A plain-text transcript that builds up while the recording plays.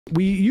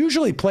We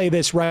usually play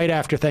this right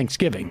after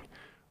Thanksgiving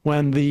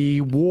when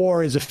the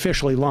war is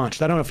officially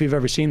launched. I don't know if you've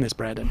ever seen this,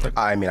 Brandon.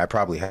 I mean, I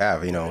probably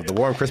have. You know, the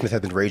war on Christmas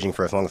has been raging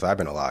for as long as I've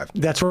been alive.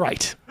 That's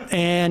right.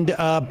 And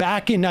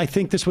back in, I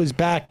think this was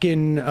back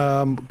in,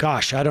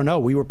 gosh, I don't know.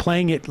 We were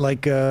playing it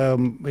like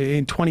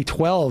in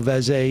 2012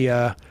 as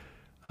a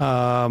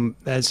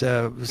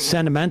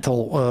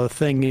sentimental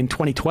thing in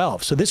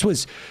 2012. So this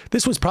was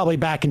probably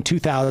back in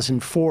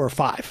 2004 or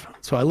 5.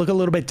 So I look a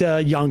little bit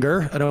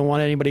younger. I don't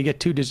want anybody to get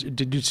too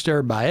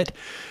disturbed by it.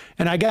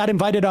 And I got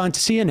invited on to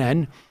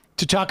CNN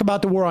to talk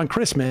about the war on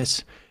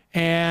Christmas.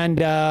 And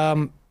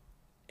of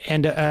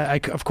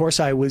course,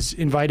 I was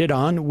invited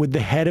on with the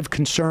head of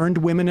Concerned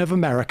Women of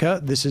America.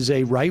 This is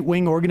a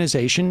right-wing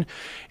organization,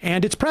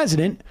 and its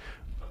president,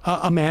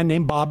 a man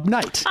named Bob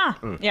Knight.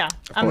 Yeah,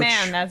 a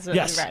man. That's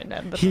yes.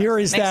 Right. Here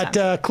is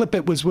that clip.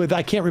 It was with,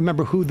 I can't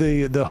remember who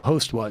the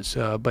host was,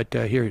 but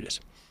here it is.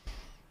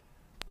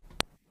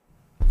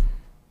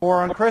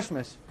 War on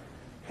Christmas.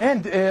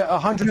 And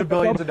hundreds of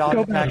billions of dollars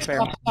of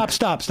taxpayer.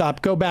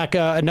 Stop. Go back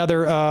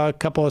another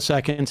couple of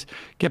seconds.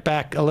 Get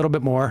back a little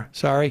bit more.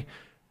 Sorry.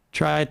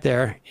 Try it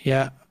there.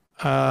 Yeah.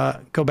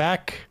 Go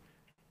back.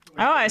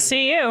 Oh, I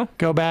see you.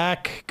 Go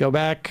back.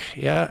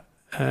 Yeah.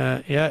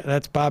 Yeah,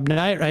 that's Bob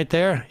Knight right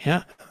there.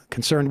 Yeah.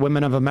 Concerned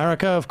Women of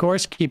America, of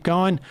course. Keep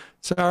going.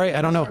 Sorry,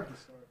 I don't know.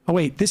 Oh,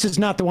 wait, this is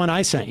not the one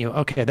I sent you.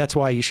 Okay, that's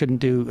why you shouldn't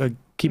do.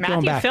 Keep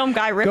going back. Film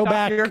guy ripped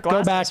off your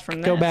glasses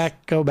from this.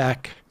 Go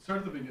back. Start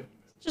at the beginning.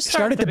 Just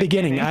start at the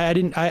beginning.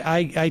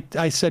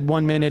 I said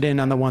 1 minute in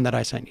on the one that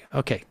I sent you.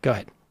 Okay, go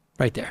ahead.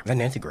 Right there. Is that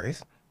Nancy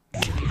Grace?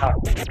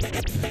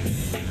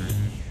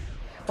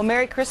 Well,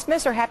 Merry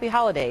Christmas or Happy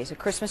Holidays, a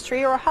Christmas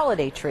tree or a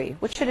holiday tree?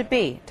 Which should it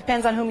be?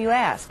 Depends on whom you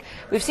ask.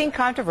 We've seen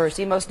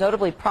controversy, most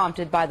notably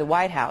prompted by the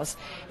White House.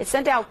 It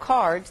sent out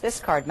cards, this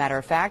card matter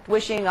of fact,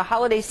 wishing a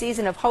holiday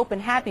season of hope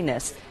and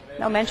happiness.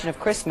 No mention of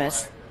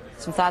Christmas.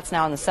 Some thoughts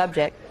now on the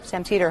subject.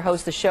 Sam Teeter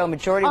hosts the show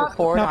Majority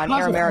Report on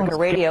Air America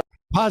Radio.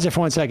 Pause it for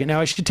 1 second. Now,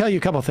 I should tell you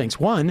a couple of things.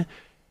 One,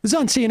 this is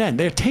on CNN.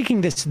 They're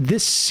taking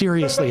this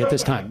seriously at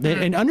this time.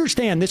 And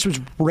understand, this was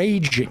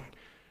raging.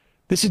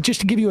 This is just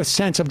to give you a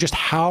sense of just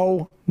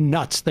how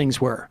nuts things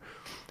were.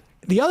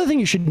 The other thing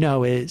you should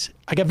know is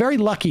I got very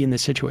lucky in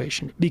this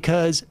situation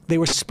because they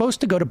were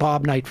supposed to go to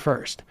Bob Knight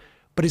first,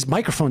 but his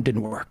microphone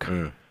didn't work.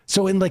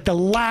 So in like the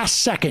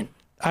last second,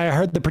 I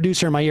heard the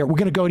producer in my ear, we're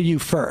going to go to you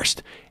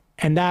first.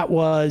 And that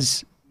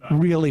was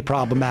really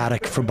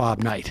problematic for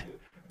Bob Knight.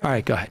 All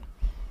right, go ahead.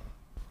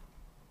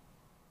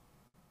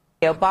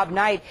 Bob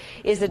Knight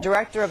is the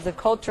director of the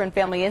Culture and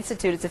Family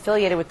Institute. It's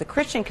affiliated with the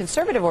Christian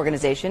conservative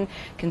organization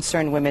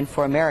Concerned Women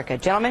for America.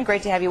 Gentlemen,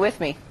 great to have you with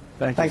me.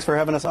 Thanks for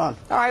having us on.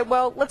 All right,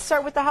 well, let's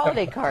start with the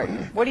holiday card.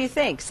 What do you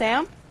think,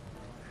 Sam?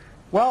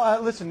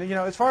 Well, listen, you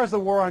know, as far as the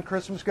war on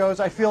Christmas goes,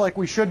 I feel like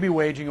we should be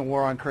waging a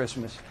war on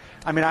Christmas.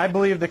 I mean, I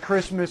believe that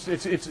Christmas,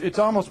 it's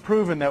almost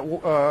proven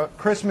that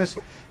Christmas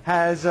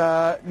has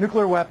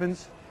nuclear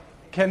weapons,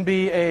 can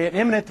be an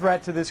imminent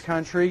threat to this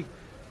country,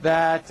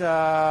 that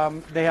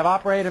they have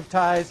operative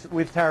ties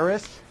with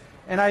terrorists,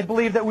 and I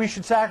believe that we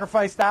should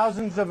sacrifice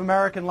thousands of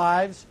American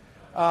lives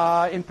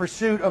in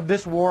pursuit of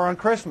this war on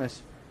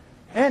Christmas,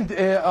 and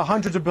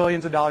hundreds of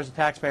billions of dollars of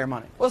taxpayer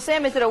money. Well,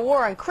 Sam, is it a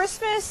war on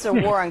Christmas, a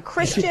war on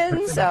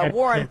Christians, a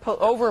war on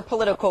over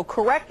political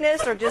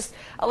correctness, or just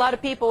a lot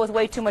of people with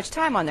way too much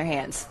time on their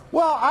hands?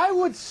 Well, I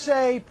would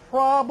say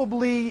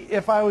probably,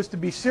 if I was to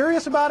be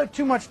serious about it,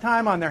 too much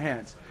time on their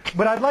hands.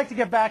 But I'd like to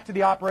get back to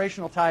the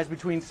operational ties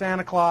between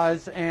Santa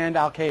Claus and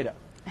Al-Qaeda.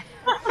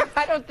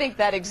 I don't think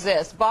that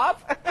exists. Bob?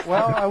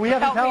 Well, we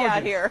have Help intelligence. Me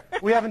out here.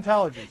 We have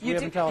intelligence. You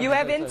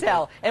have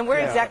intel. And where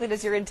exactly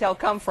does your intel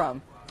come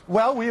from?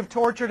 Well, we have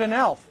tortured an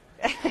elf.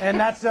 And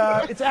that's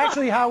it's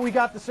actually how we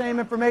got the same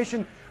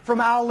information from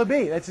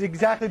Al-Libi. That's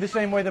exactly the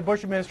same way the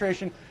Bush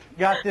administration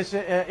got this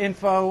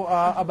info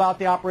about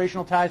the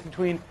operational ties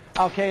between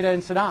Al-Qaeda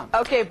and Saddam.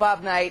 Okay,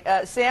 Bob Knight.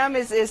 Sam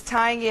is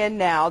tying in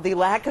now the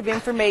lack of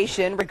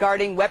information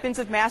regarding weapons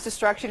of mass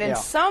destruction and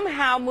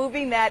somehow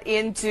moving that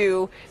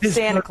into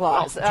Santa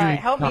Claus.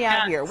 Help me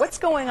out here. What's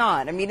going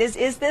on? I mean,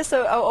 is this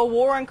a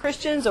war on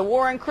Christians, a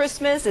war on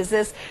Christmas? Is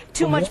this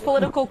too much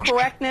political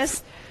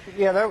correctness?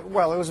 Yeah,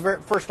 well, it was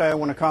first I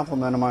want to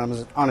compliment him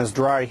on his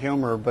dry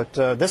humor, but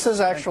this is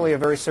actually a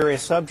very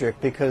serious subject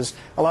because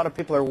a lot of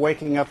people are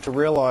waking up to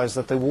realize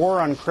that the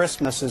war on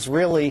Christmas is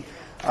really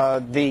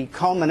the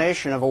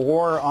culmination of a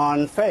war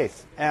on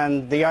faith,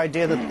 and the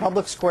idea that the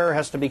public square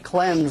has to be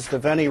cleansed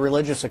of any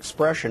religious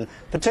expression,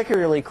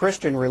 particularly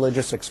Christian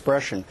religious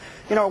expression.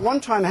 You know, at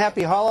one time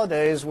Happy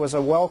Holidays was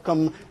a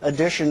welcome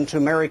addition to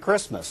Merry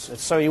Christmas,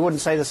 so you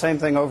wouldn't say the same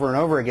thing over and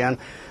over again.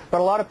 But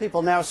a lot of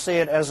people now see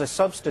it as a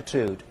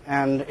substitute,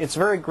 and it's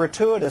very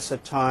gratuitous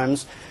at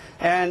times.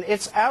 And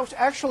it's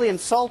actually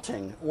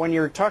insulting when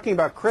you're talking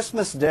about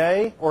Christmas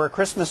Day or a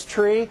Christmas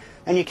tree,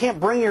 and you can't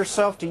bring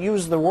yourself to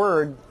use the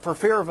word for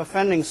fear of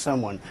offending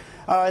someone.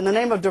 In the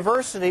name of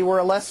diversity, we're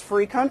a less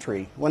free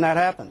country when that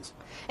happens.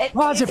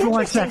 Pause it for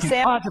 1 second.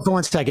 Pause it for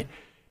 1 second.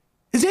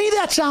 Does any of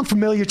that sound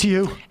familiar to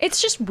you?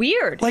 It's just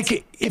weird.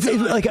 Like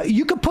if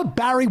you could put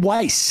Barry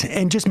Weiss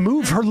and just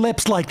move her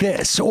lips like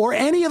this, or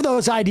any of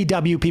those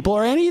IDW people,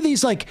 or any of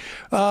these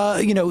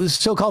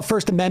so-called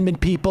First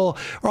Amendment people,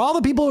 or all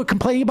the people who are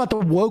complaining about the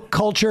woke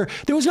culture.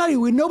 There was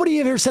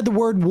nobody ever said the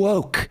word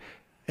woke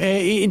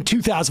in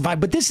 2005.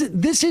 But this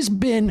has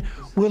been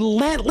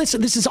relentless.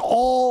 This is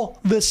all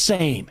the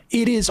same.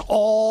 It is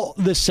all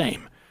the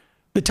same.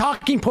 The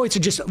talking points are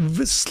just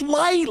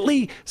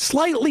slightly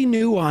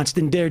nuanced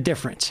in their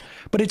difference,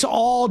 but it's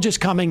all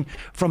just coming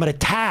from an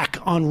attack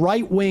on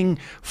right-wing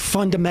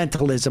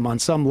fundamentalism on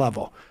some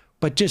level.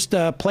 But just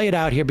play it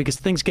out here because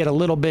things get a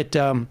little bit.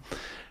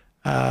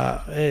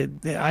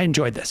 I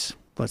enjoyed this.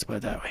 Let's put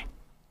it that way.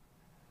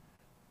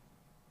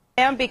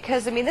 And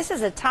because this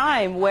is a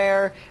time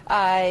where,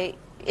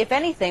 if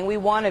anything, we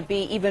want to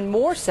be even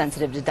more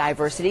sensitive to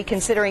diversity,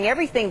 considering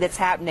everything that's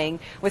happening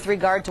with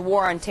regard to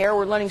war on terror.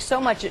 We're learning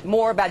so much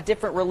more about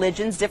different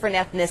religions, different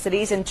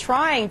ethnicities, and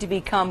trying to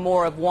become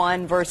more of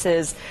one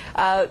versus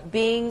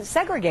being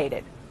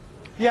segregated.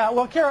 Yeah,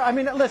 well, Kara,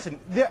 listen,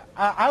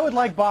 I would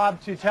like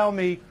Bob to tell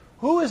me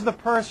who is the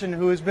person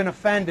who has been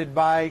offended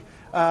by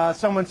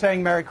someone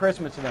saying Merry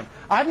Christmas to them.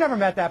 I've never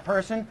met that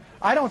person.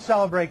 I don't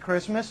celebrate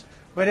Christmas,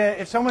 but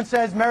if someone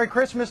says Merry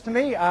Christmas to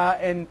me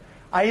and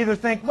I either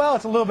think, well,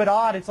 it's a little bit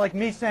odd. It's like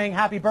me saying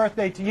happy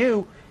birthday to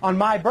you on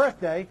my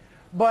birthday.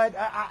 But,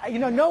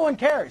 no one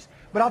cares.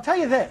 But I'll tell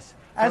you this.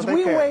 As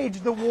we wage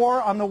the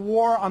war on the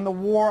war on the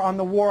war on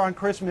the war on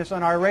Christmas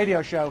on our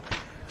radio show,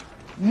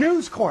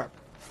 News Corp,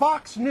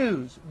 Fox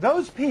News,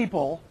 those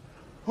people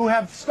who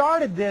have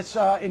started this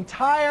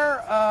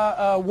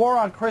entire war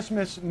on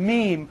Christmas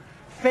meme,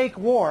 fake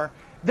war,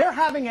 they're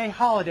having a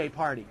holiday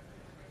party.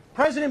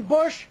 President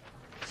Bush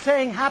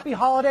saying happy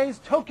holidays.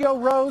 Tokyo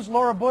Rose,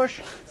 Laura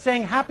Bush,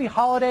 saying happy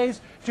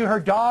holidays to her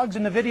dogs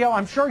in the video.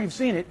 I'm sure you've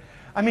seen it.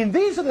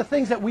 These are the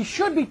things that we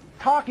should be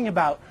talking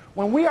about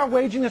when we are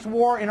waging this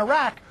war in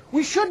Iraq.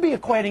 We should be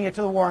equating it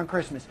to the war on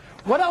Christmas.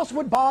 What else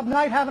would Bob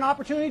Knight have an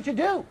opportunity to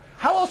do?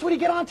 How else would he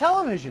get on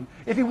television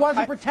if he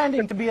wasn't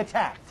pretending to be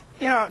attacked?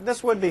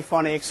 This would be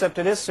funny, except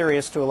it is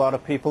serious to a lot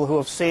of people who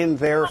have seen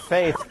their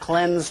faith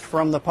cleansed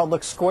from the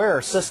public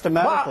square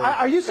systematically.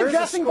 Are you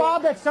suggesting,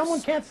 Bob, that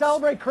someone can't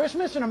celebrate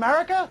Christmas in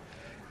America?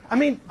 Tell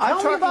me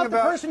about the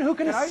person who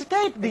can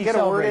escape these get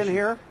a word in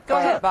here? Go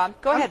ahead, Bob.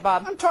 Go ahead,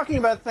 Bob. I'm talking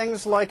about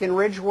things like in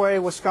Ridgeway,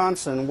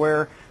 Wisconsin,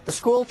 where the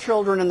school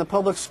children in the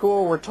public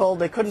school were told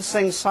they couldn't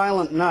sing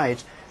Silent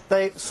Night,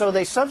 so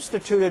they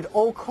substituted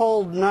Oh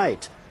Cold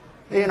Night.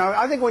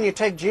 I think when you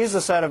take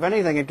Jesus out of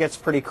anything, it gets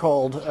pretty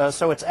cold,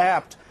 so it's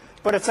apt.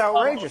 But it's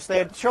outrageous. They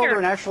had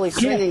children actually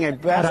singing a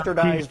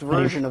bastardized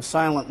version of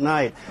Silent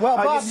Night. Well,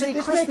 Bob, you see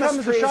this may come Christmas as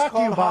a trees shock to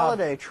you, called Bob,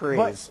 holiday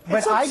trees.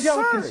 But I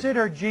don't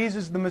consider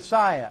Jesus the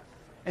Messiah.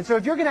 And so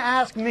if you're going to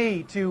ask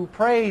me to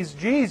praise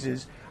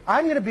Jesus,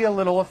 I'm going to be a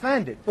little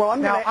offended. Well,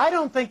 I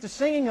don't think the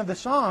singing of the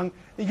song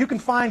that you can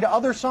find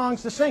other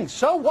songs to sing.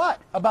 So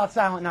what about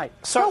Silent Night?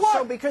 So what?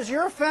 So because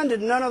you're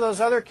offended, none of those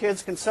other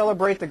kids can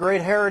celebrate the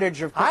great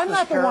heritage of Christmas I'm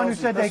not the one who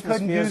said they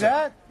couldn't do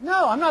that.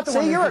 No, I'm not the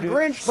one who you're a could do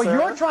Grinch, But sir.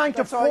 you're trying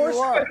to force.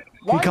 Why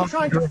are you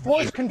trying to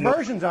force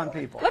conversions on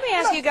people? Let me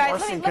ask you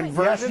guys.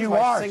 Yes, you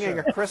are singing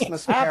a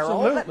Christmas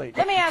carol. Absolutely.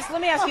 Let me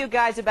ask you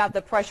guys about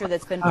the pressure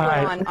that's been put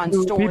on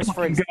stores, People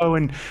for can example. go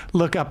and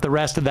look up the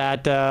rest of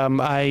that.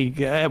 I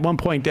at one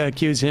point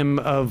accused him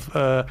of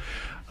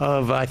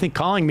I think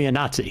calling me a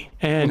Nazi,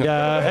 and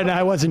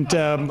I wasn't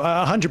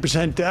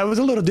 100%. I was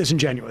a little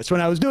disingenuous when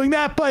I was doing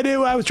that, but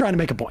I was trying to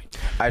make a point.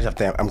 I just have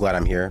to. I'm glad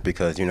I'm here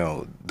because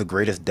the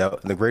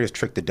greatest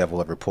trick the devil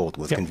ever pulled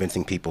was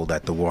convincing people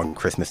that the war on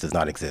Christmas does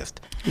not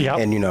exist. Yep.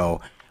 And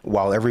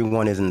while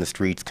everyone is in the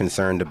streets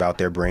concerned about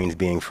their brains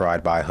being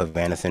fried by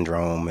Havana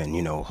syndrome and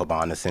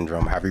Habana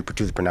syndrome, however you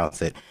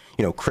pronounce it,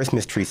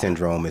 Christmas tree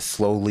syndrome is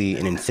slowly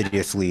and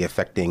insidiously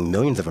affecting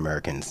millions of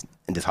Americans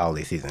in this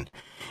holiday season.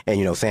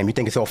 And, Sam, you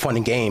think it's all fun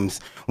and games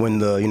when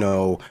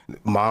the,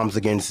 moms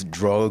against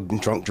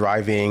drunk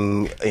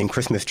driving in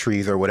Christmas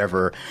trees or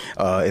whatever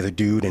is a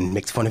dude and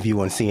makes fun of you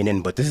on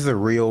CNN. But this is a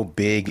real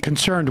big...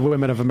 Concerned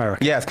women of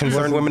America. Yes,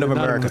 concerned women of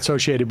America.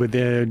 Associated with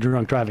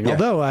drunk driving. Yeah.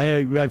 Although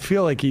I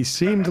feel like he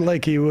seemed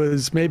like he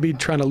was maybe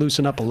trying to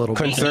loosen up a little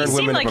bit. He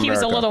seemed like he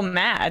was a little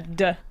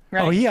mad.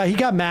 Right. Oh, yeah, he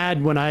got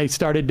mad when I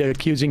started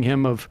accusing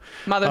him of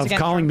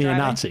calling me a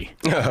Nazi.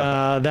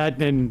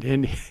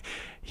 And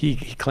he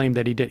claimed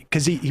that he did,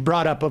 because he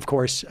brought up, of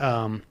course,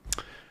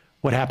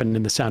 what happened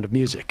in The Sound of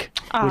Music,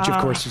 which, of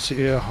course, is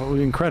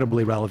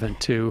incredibly relevant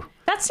to...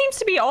 That seems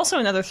to be also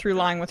another through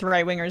line with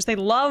right-wingers. They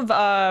love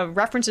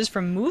references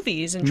from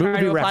movies and try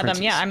to apply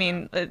them. Yeah,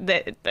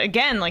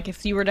 again, like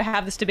if you were to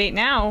have this debate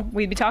now,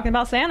 we'd be talking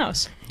about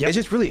Thanos. Yep. It's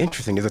just really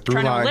interesting. There's a through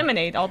line. Trying to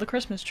eliminate all the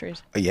Christmas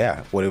trees.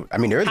 Yeah. Well,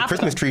 there is a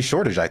Christmas tree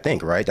shortage, I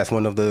think, right? That's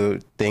one of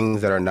the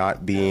things that are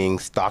not being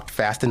stocked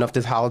fast enough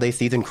this holiday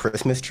season,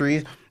 Christmas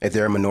trees. Is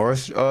there a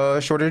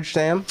menorah shortage,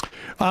 Sam?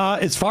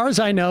 As far as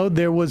I know,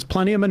 there was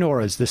plenty of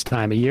menorahs this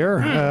time of year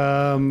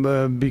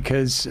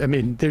because,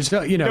 there's,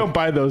 You don't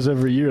buy those every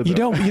every year,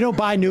 though. You don't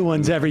buy new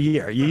ones every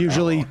year. You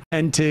usually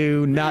tend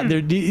to not.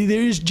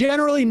 There's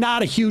generally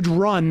not a huge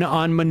run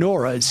on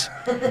menorahs.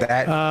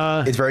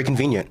 That is very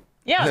convenient.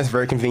 Yeah. That's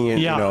very convenient,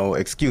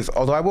 excuse.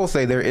 Although I will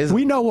say there is...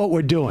 We know what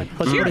we're doing.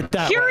 Let's put it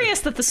that way.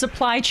 Curious that the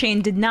supply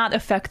chain did not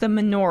affect the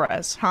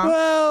menorahs, huh?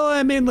 Well,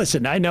 I mean,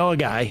 listen, I know a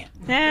guy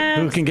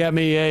who can get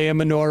me a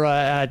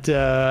menorah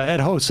at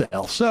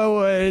wholesale,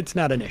 so it's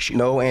not an issue.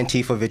 No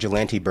Antifa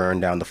vigilante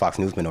burned down the Fox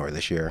News menorah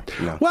this year.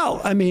 Well,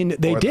 I mean,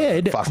 they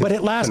did, but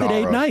it lasted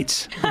 8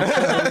 nights. So,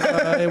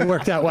 it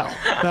worked out well.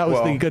 That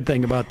was the good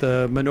thing about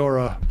the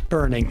menorah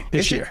burning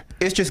this year.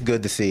 It's just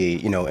good to see,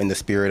 in the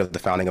spirit of the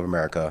founding of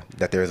America,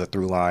 that there's a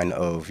through line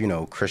of,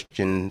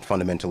 Christian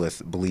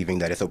fundamentalists believing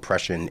that it's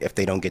oppression if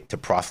they don't get to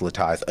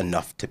proselytize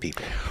enough to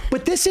people.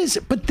 But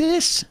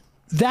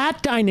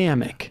that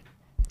dynamic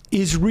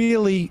is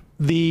really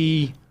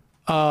the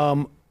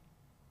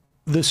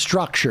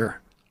structure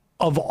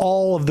of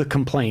all of the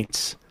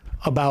complaints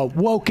about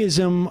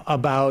wokeism,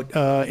 about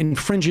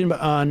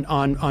infringement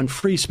on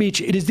free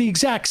speech. It is the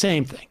exact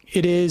same thing.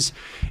 It is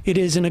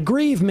an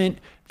aggrievement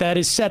that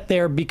is set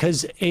there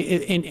because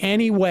in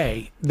any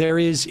way there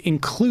is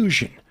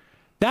inclusion.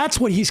 That's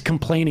what he's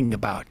complaining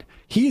about.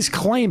 He's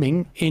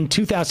claiming in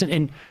 2000,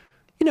 and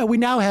we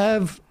now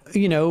have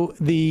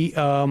the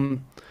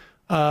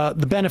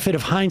benefit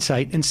of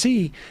hindsight and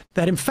see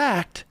that in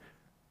fact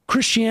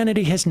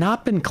Christianity has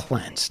not been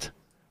cleansed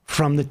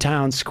from the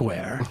town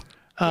square.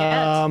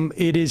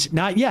 It is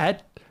not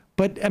yet.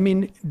 But I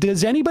mean,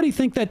 does anybody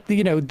think that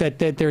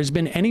that there's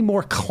been any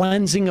more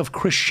cleansing of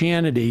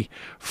Christianity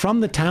from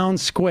the town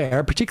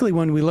square, particularly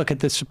when we look at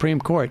the Supreme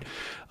Court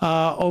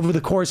over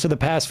the course of the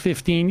past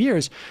 15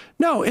 years?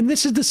 No, and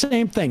this is the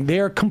same thing. They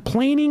are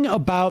complaining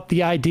about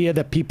the idea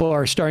that people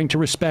are starting to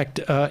respect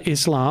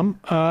Islam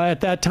at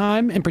that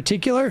time, in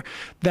particular,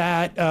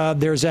 that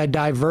there's a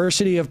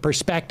diversity of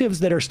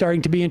perspectives that are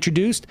starting to be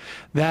introduced,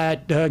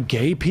 that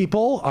gay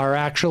people are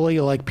actually,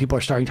 people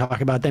are starting to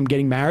talk about them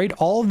getting married,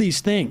 all of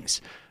these things.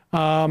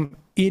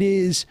 It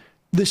is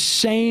the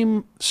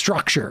same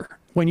structure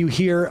when you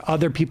hear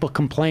other people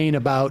complain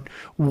about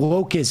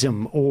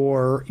wokeism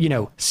or,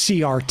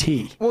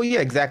 CRT. Well,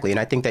 yeah, exactly. And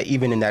I think that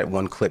even in that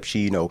one clip,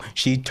 she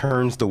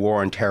turns the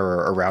war on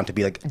terror around to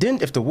be like,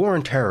 if the war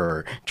on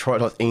terror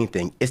taught us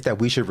anything, it's that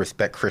we should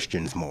respect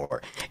Christians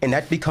more. And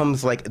that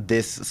becomes like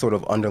this sort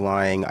of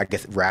underlying, I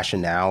guess,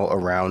 rationale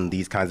around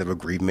these kinds of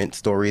aggrievement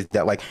stories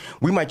that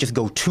we might just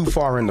go too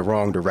far in the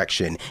wrong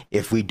direction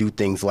if we do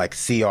things like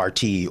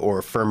CRT or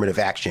affirmative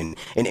action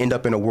and end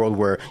up in a world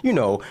where,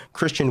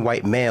 Christian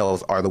white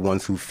males are the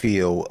ones who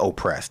feel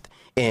oppressed.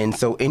 And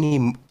so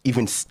any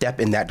even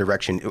step in that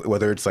direction,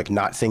 whether it's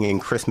not singing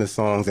Christmas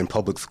songs in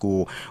public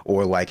school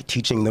or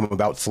teaching them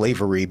about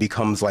slavery,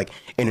 becomes an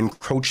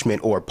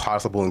encroachment or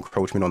possible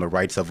encroachment on the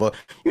rights of a,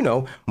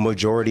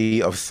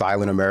 majority of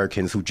silent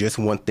Americans who just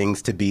want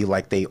things to be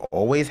like they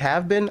always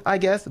have been, I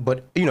guess.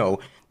 But,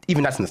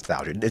 even that's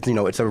nostalgia.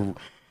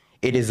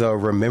 It is a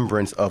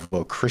remembrance of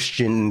a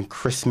Christian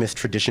Christmas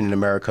tradition in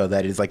America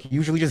that is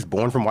usually just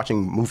born from watching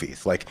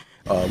movies.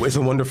 It's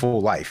a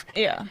Wonderful Life.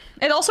 Yeah.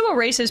 It also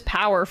erases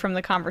power from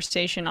the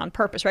conversation on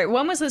purpose, right?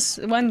 When was this?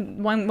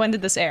 When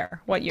did this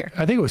air? What year?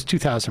 I think it was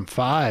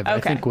 2005. Okay. I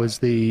think was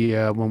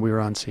the when we were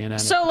on CNN.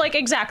 So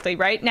exactly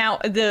right now,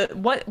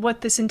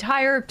 what this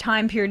entire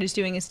time period is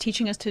doing is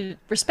teaching us to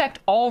respect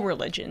all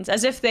religions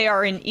as if they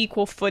are in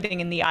equal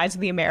footing in the eyes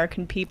of the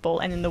American people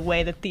and in the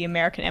way that the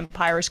American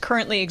empire is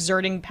currently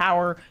exerting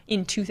power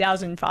in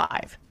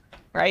 2005,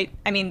 right?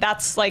 I mean,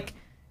 that's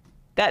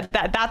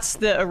that's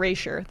the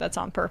erasure that's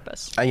on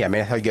purpose. Yeah, I mean,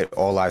 that's how you get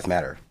All Lives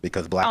Matter,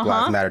 because Black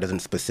Lives Matter doesn't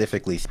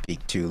specifically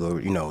speak to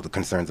the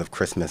concerns of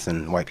Christmas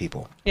and white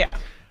people. Yeah.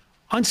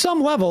 On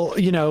some level,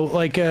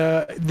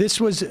 this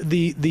was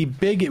the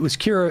big, it was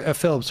Kira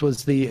Phillips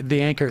was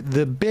the anchor,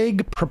 the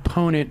big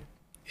proponent,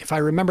 if I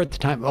remember at the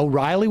time.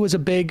 O'Reilly was a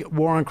big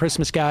War on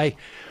Christmas guy.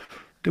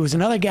 There was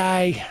another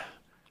guy,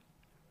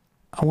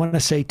 I want to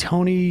say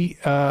Tony,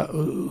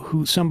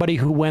 somebody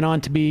who went on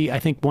to be, I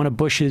think, one of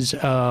Bush's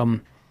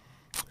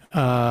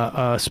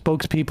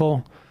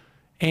spokespeople.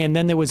 And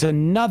then there was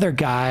another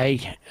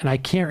guy, and I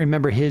can't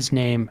remember his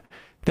name,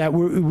 that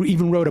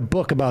even wrote a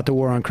book about the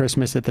war on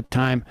Christmas at the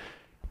time.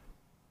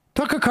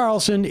 Tucker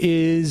Carlson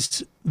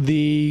is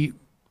the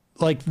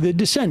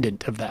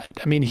descendant of that.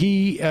 I mean,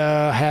 he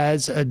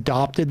has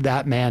adopted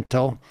that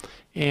mantle.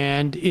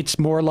 And it's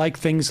more like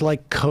things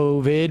like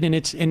COVID, and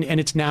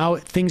it's now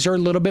things are a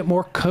little bit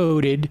more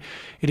coded.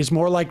 It is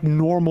more like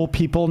normal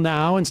people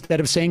now. Instead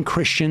of saying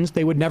Christians,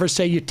 they would never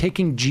say you're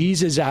taking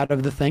Jesus out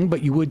of the thing,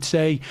 but you would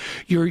say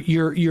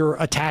you're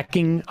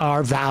attacking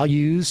our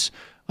values.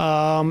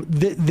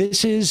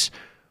 This is,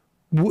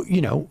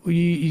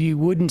 you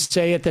wouldn't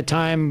say at the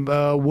time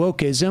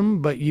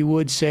wokeism, but you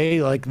would say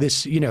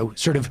this,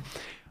 sort of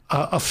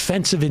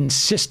offensive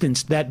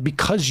insistence that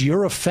because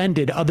you're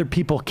offended, other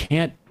people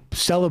can't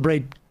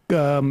celebrate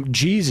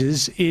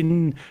Jesus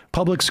in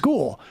public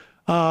school.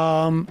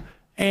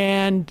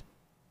 And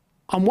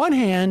on one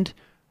hand,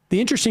 the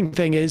interesting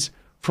thing is,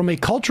 from a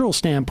cultural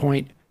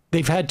standpoint,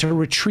 they've had to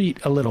retreat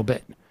a little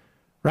bit,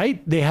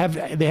 right? They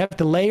have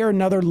to layer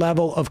another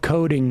level of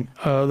coding,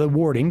 the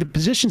wording. The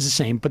position's the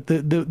same, but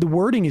the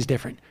wording is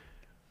different.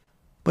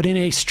 But in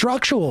a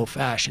structural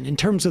fashion, in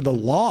terms of the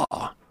law,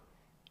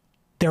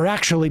 they're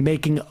actually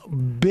making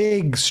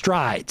big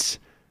strides.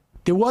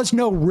 There was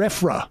no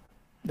RFRA,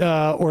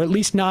 or at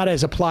least not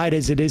as applied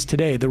as it is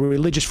today, the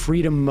Religious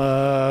Freedom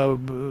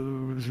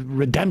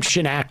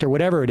Redemption Act or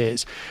whatever it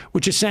is,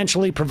 which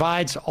essentially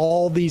provides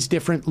all these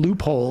different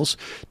loopholes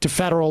to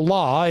federal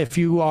law if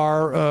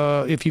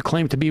you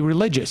claim to be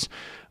religious.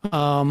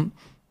 And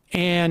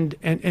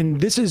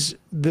this is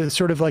the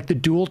sort of like the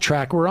dual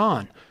track we're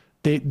on.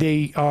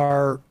 They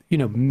are,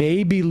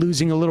 maybe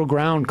losing a little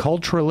ground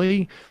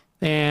culturally,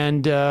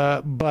 and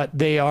but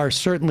they are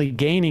certainly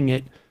gaining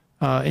it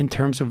in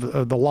terms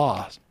of the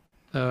law,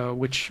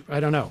 which I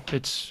don't know.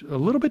 It's a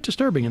little bit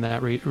disturbing in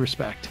that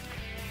respect.